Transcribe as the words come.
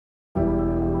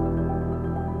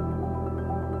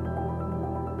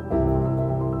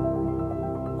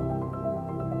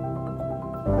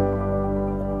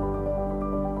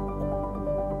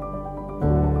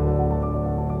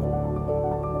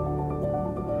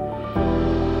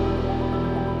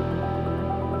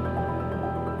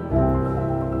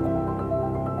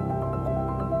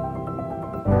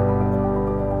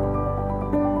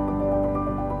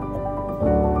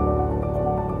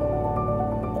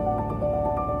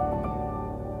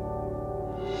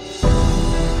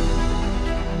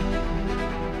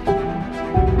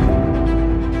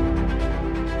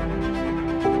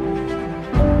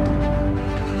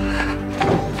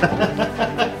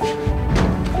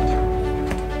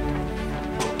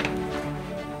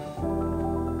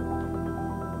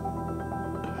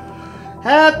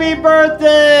Happy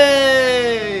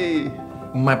birthday!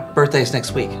 My birthday's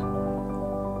next week.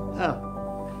 Oh.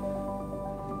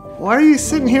 Why are you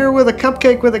sitting here with a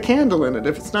cupcake with a candle in it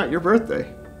if it's not your birthday?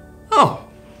 Oh.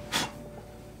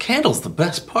 Candle's the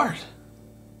best part.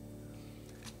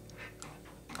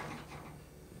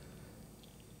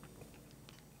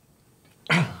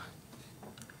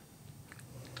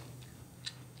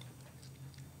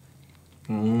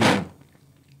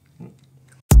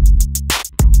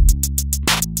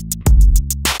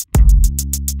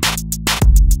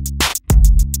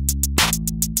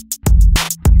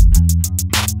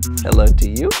 Hello to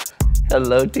you.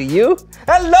 Hello to you.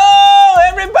 Hello,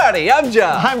 everybody. I'm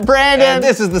John. I'm Brandon. And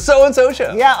this is the So and So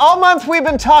Show. Yeah, all month we've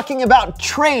been talking about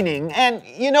training, and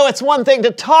you know, it's one thing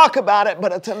to talk about it,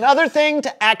 but it's another thing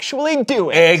to actually do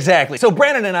it. Exactly. So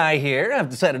Brandon and I here have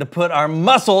decided to put our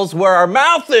muscles where our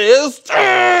mouth is.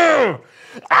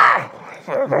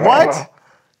 What?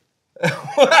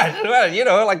 What? You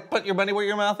know, like put your money where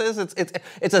your mouth is.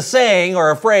 It's a saying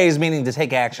or a phrase meaning to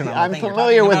take action on the I'm thing you're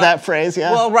familiar talking with about. that phrase,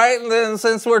 yeah. Well, right, and then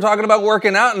since we're talking about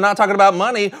working out and not talking about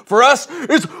money, for us,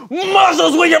 it's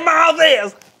muscles where your mouth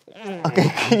is. Okay,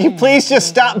 can you please just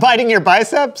stop biting your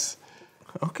biceps?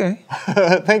 Okay.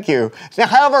 Thank you. Now,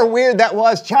 however weird that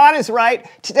was, John is right.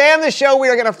 Today on the show, we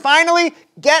are going to finally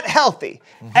get healthy.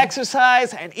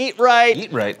 Exercise and eat right.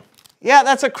 Eat right. Yeah,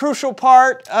 that's a crucial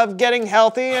part of getting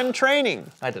healthy and training.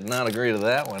 I did not agree to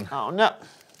that one. Oh, no.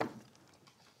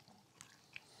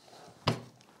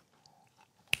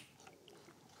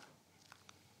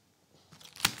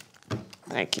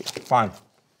 Thank you. Fine.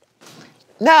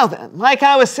 Now then, like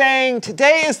I was saying,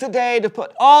 today is the day to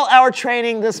put all our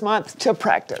training this month to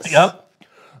practice. Yep.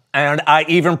 And I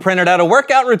even printed out a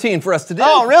workout routine for us to do.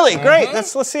 Oh, really? Great.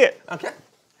 Let's see it. Okay.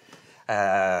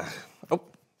 Oh, no,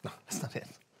 that's not it.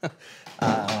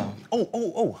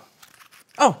 Oh,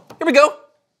 here we go.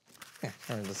 Here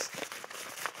it is.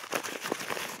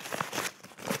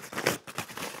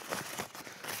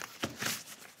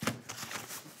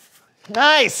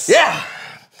 Nice. Yeah.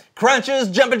 Crunches,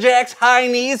 jumping jacks, high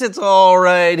knees, it's all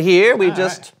right here. We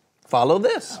just follow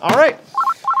this. All right.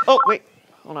 Oh, wait.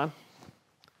 Hold on.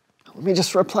 Let me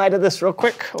just reply to this real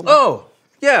quick. Hold on. Oh,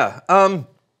 yeah.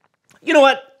 You know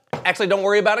what? Actually, don't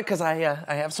worry about it because I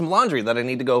have some laundry that I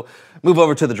need to go move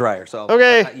over to the dryer. So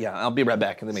Okay. yeah, I'll be right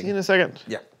back in the See you meeting. in a second.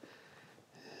 Yeah.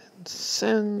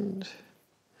 Send.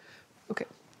 Okay.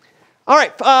 All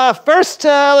right. First,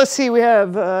 let's see. We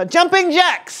have jumping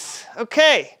jacks.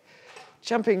 Okay.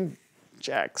 Jumping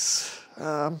jacks.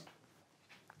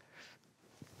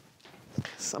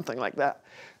 Something like that.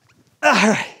 All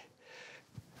right.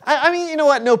 I mean, you know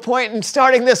what? No point in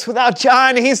starting this without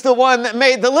John. He's the one that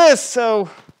made the list, so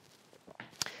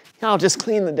I'll just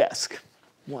clean the desk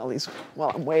while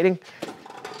I'm waiting.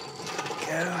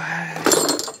 There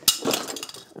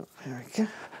we go.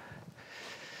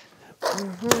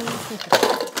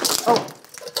 Oh.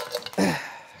 Okay.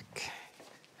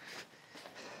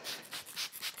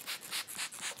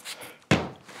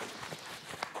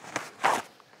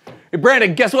 Hey,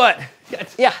 Brandon, guess what?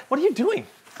 Yeah. What are you doing?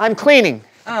 I'm cleaning.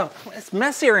 Oh, it's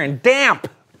messier and damp.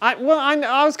 I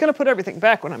was going to put everything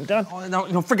back when I'm done. Oh,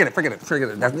 no, forget it.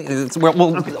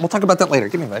 We'll talk about that later.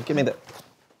 Give me that.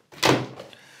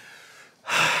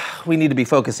 We need to be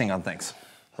focusing on things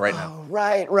right now.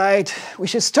 Right. We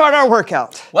should start our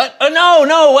workout. What?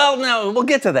 No, we'll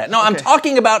get to that. No, I'm Okay.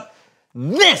 talking about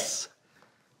this.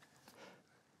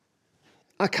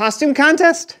 A costume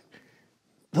contest?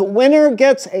 The winner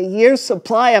gets a year's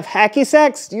supply of hacky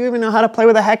sacks? Do you even know how to play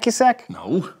with a hacky sack?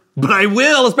 No, but I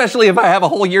will, especially if I have a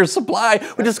whole year's supply.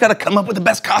 We just got to come up with the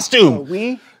best costume.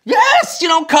 We? Yes,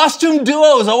 costume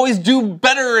duos always do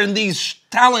better in these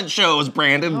talent shows,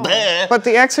 Brandon. Bleh. But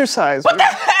the exercise. But the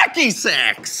hacky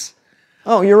sacks.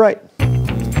 Oh, you're right.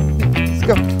 Let's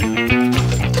go.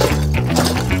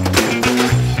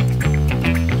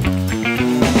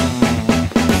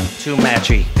 Too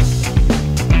matchy.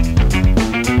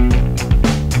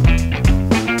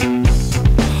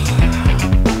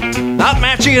 Not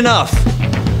matchy enough.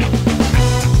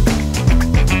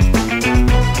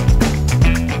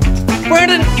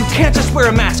 Brandon, you can't just wear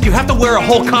a mask. You have to wear a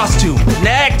whole costume.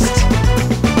 Next.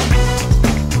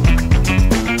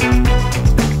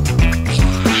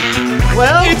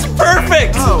 Well, It's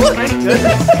perfect. oh, thank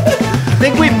goodness. I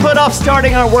think we put off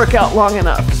starting our workout long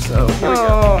enough, so here we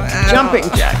go. Jumping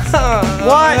jacks.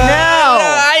 What now?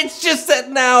 It's just that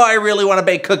now I really want to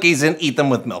bake cookies and eat them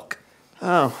with milk.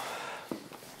 Oh.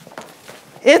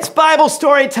 It's Bible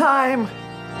story time.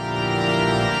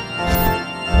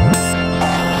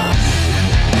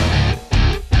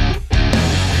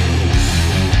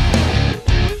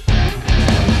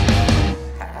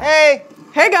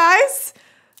 Hey guys!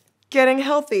 Getting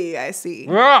healthy, I see.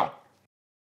 Yeah.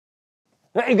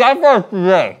 What you got for us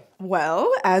today? Well,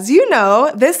 as you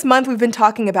know, this month we've been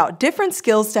talking about different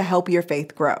skills to help your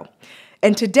faith grow.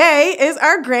 And today is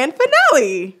our grand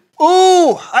finale.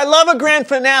 Ooh, I love a grand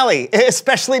finale,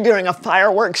 especially during a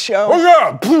fireworks show. Oh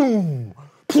yeah! Boom!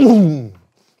 Boom!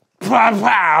 Pow!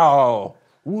 Pow!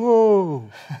 Whoa!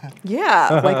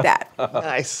 Yeah, like that.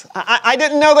 Nice. I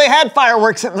didn't know they had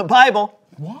fireworks in the Bible.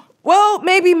 What? Well,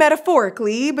 maybe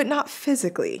metaphorically, but not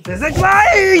physically. Physically!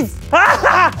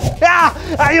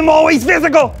 I am always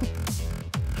physical!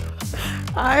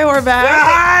 Hi, Horvath.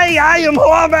 Hi, I am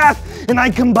Horvath, and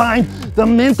I combine the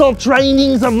mental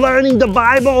trainings of learning the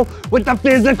Bible with the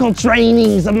physical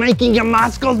trainings of making your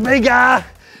muscles bigger.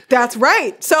 That's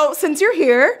right. So since you're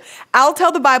here, I'll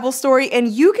tell the Bible story and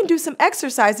you can do some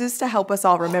exercises to help us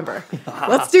all remember.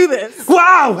 Let's do this.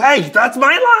 Wow, hey, that's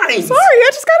my line. Sorry, I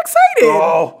just got excited.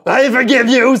 Oh, I forgive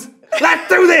you. Let's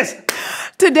do this.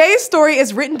 Today's story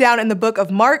is written down in the book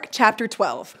of Mark, chapter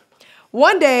 12.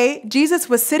 One day, Jesus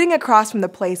was sitting across from the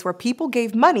place where people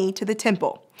gave money to the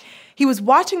temple. He was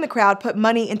watching the crowd put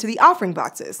money into the offering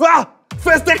boxes.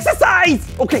 First exercise.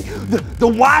 Okay, the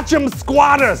watch 'em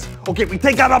squatters. Okay, we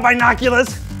take out our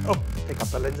binoculars. Oh, take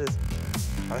off the lenses.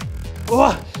 All right.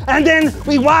 Oh, and then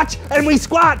we watch and we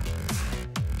squat.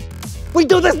 We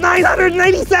do this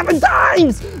 987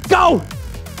 times. Go.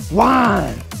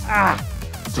 1,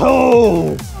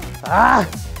 2,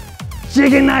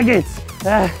 chicken nuggets,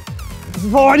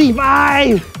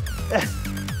 45,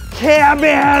 Care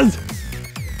Bears,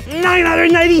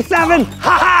 987.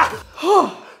 Ha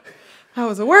ha. That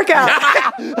was a workout.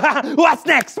 What's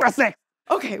next? What's next?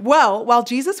 Okay, well, while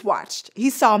Jesus watched, he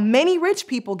saw many rich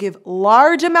people give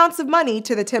large amounts of money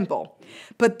to the temple.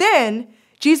 But then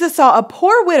Jesus saw a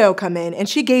poor widow come in and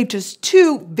she gave just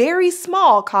 2 very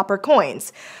small copper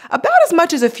coins, about as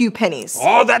much as a few pennies.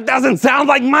 Oh, that doesn't sound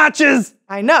like matches.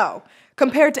 I know.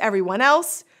 Compared to everyone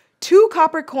else, 2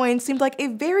 copper coins seemed like a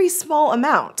very small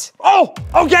amount. Oh,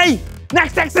 okay.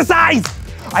 Next exercise.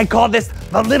 I call this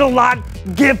the little lot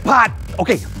give pot.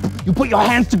 Okay, you put your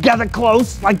hands together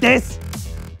close like this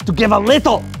to give a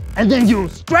little, and then you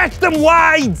stretch them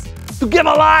wide to give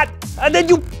a lot, and then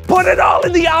you put it all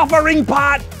in the offering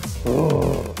pot.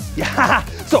 Oh, yeah.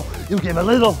 So you give a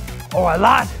little or a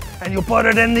lot, and you put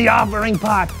it in the offering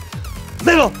pot.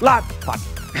 Little, lot, pot.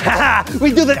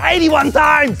 We do that 81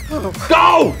 times.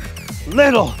 Go!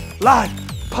 Little, lot,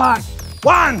 pot.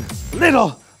 1,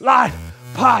 little, lot,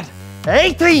 pot.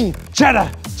 18 cheddar,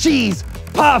 cheese,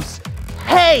 puffs.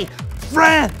 Hey,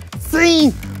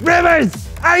 Francine Rivers,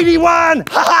 81.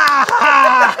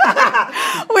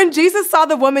 When Jesus saw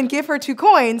the woman give her 2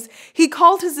 coins, he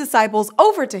called his disciples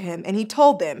over to him and he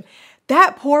told them,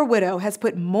 that poor widow has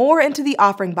put more into the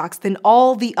offering box than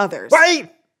all the others. Wait.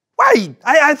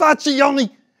 I thought she only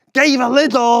gave a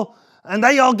little and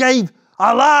they all gave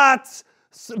a lot,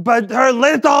 but her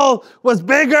little was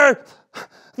bigger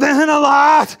than a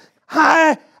lot.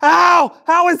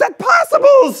 How is that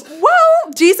possible?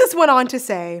 Well, Jesus went on to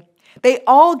say, they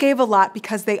all gave a lot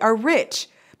because they are rich,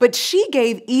 but she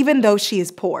gave even though she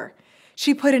is poor.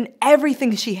 She put in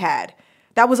everything she had.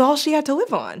 That was all she had to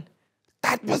live on.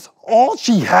 That was all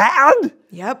she had?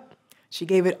 Yep, she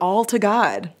gave it all to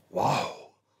God.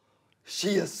 Wow,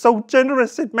 she is so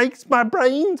generous it makes my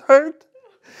brains hurt.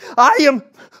 I am,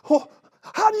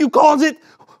 how do you call it,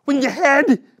 when your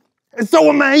head is so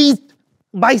amazed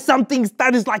by something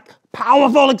that is like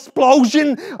powerful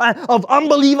explosion of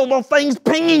unbelievable things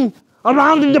pinging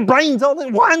around in the brains all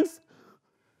at once?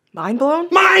 Mind blown?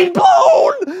 Mind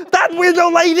blown! That widow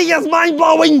lady is mind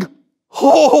blowing.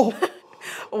 Oh.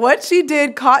 What she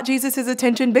did caught Jesus'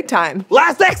 attention big time.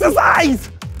 Last exercise!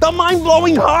 The mind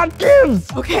blowing heart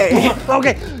gives. Okay.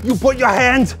 Okay, you put your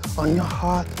hands on your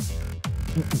heart.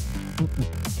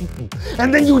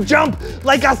 And then you jump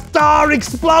like a star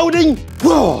exploding.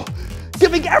 Whoa.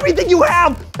 Giving everything you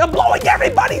have and blowing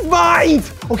everybody's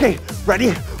minds. Okay,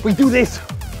 ready? We do this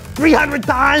 300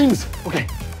 times. Okay.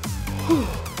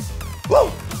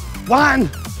 1,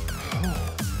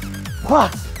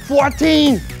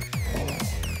 14.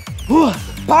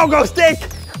 Pogo stick.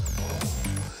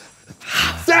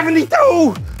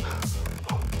 72.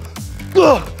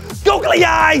 Googly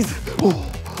eyes.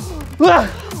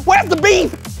 Where's the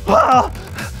beef?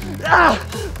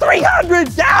 300.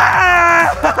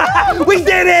 We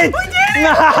did it. We did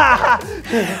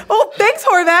it. Well, thanks,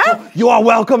 Horvath. You are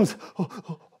welcome.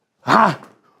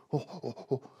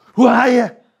 Who are you?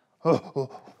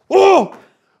 Oh!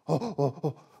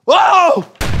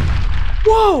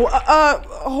 Whoa,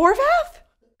 Horvath?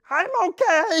 I'm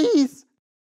okay.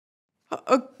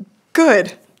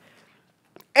 Good.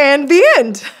 And the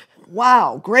end.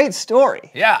 Wow, great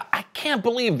story. Yeah, I can't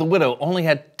believe the widow only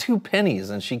had 2 pennies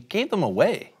and she gave them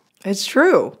away. It's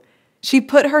true. She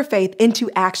put her faith into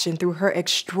action through her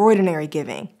extraordinary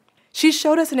giving. She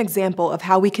showed us an example of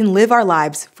how we can live our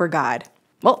lives for God.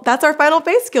 Well, that's our final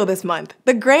faith skill this month,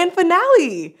 the grand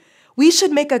finale. We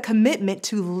should make a commitment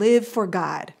to live for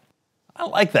God. I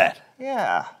like that.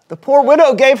 Yeah, the poor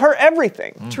widow gave her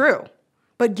everything. True,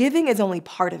 but giving is only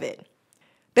part of it.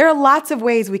 There are lots of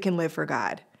ways we can live for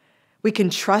God. We can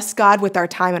trust God with our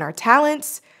time and our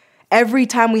talents. Every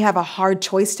time we have a hard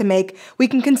choice to make, we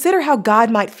can consider how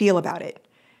God might feel about it.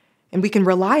 And we can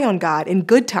rely on God in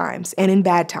good times and in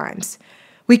bad times.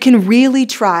 We can really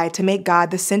try to make God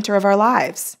the center of our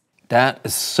lives. That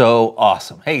is so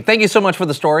awesome. Hey, thank you so much for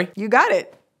the story. You got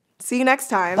it. See you next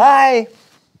time. Bye.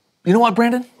 You know what,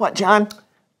 Brandon? What, John?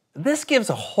 This gives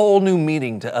a whole new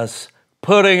meaning to us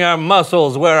putting our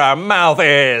muscles where our mouth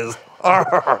is.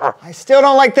 I still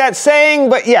don't like that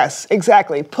saying, but yes,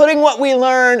 exactly. Putting what we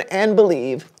learn and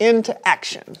believe into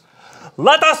action.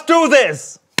 Let us do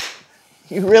this!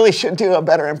 You really should do a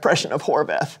better impression of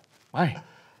Horvath. Why?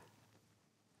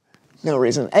 No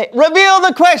reason. Hey, reveal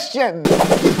the question.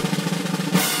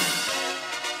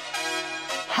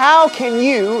 How can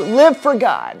you live for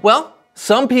God? Well,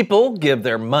 some people give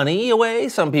their money away.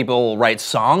 Some people write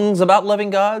songs about loving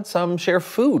God. Some share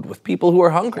food with people who are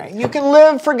hungry. You can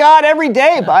live for God every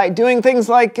day by doing things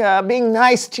like being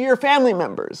nice to your family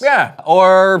members. Yeah,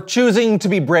 or choosing to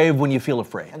be brave when you feel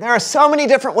afraid. There are so many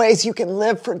different ways you can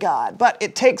live for God, but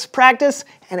it takes practice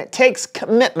and it takes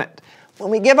commitment. When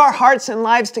we give our hearts and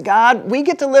lives to God, we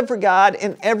get to live for God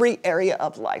in every area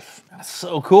of life. That's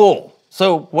so cool.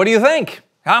 So what do you think?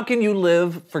 How can you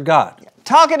live for God?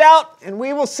 Talk it out, and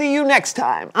we will see you next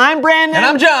time. I'm Brandon. And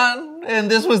I'm John, and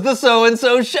this was the So and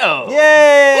So Show.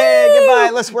 Yay! Woo!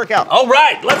 Goodbye. Let's work out. All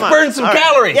right, let's burn some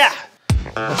calories. Yeah.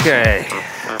 Okay,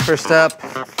 first up,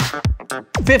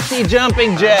 50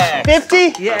 jumping jacks.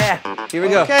 50? Yeah, here we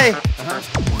go. Okay.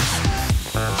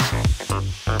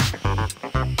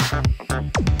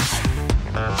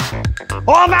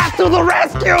 Horvath to the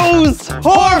rescues!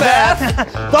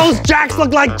 Horvath! Those jacks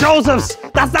look like Joseph's.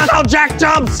 That's not how Jack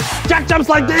jumps. Jack jumps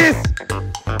like this.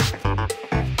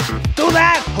 Do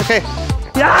that. Okay.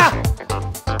 Yeah.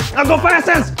 Now go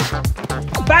fastest.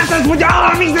 Fastest with your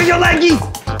armies and your leggies.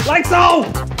 Like so.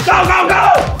 Go, go,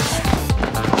 go.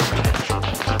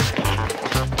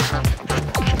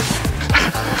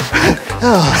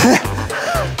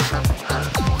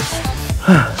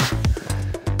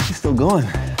 He's still going.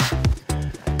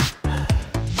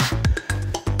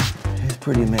 It's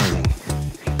pretty amazing.